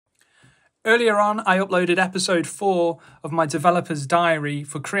Earlier on, I uploaded episode 4 of my developer's diary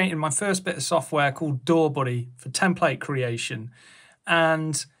for creating my first bit of software called DAWBuddy for template creation.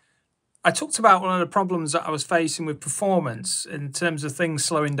 And I talked about one of the problems that I was facing with performance in terms of things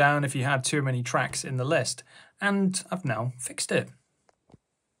slowing down if you had too many tracks in the list. And I've now fixed it.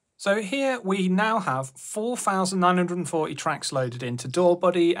 So here we now have 4,940 tracks loaded into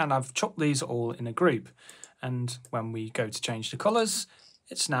DAWBuddy, and I've chucked these all in a group. And when we go to change the colours,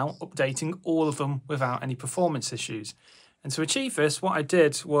 it's now updating all of them without any performance issues. And to achieve this, what I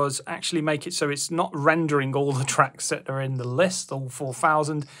did was actually make it so it's not rendering all the tracks that are in the list, all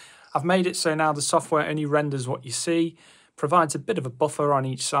 4,000. I've made it so now the software only renders what you see, provides a bit of a buffer on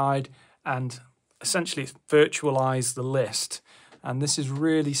each side, and essentially it's virtualized the list. And this has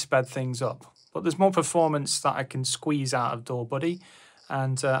really sped things up. But there's more performance that I can squeeze out of DAWBuddy,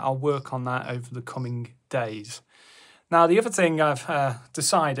 and I'll work on that over the coming days. Now, the other thing I've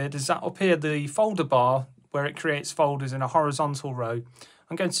decided is that up here, the folder bar, where it creates folders in a horizontal row,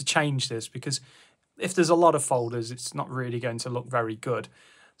 I'm going to change this because if there's a lot of folders, it's not really going to look very good.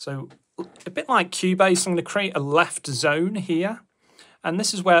 So a bit like Cubase, I'm going to create a left zone here. And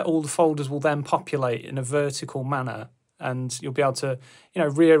this is where all the folders will then populate in a vertical manner. And you'll be able to,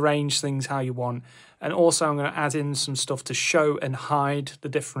 rearrange things how you want. And also I'm going to add in some stuff to show and hide the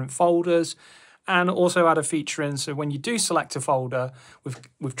different folders. And also add a feature in so when you do select a folder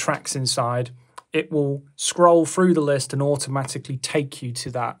with tracks inside, it will scroll through the list and automatically take you to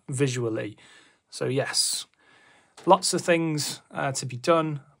that visually. So yes, lots of things to be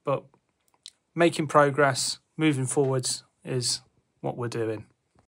done, but making progress, moving forwards is what we're doing.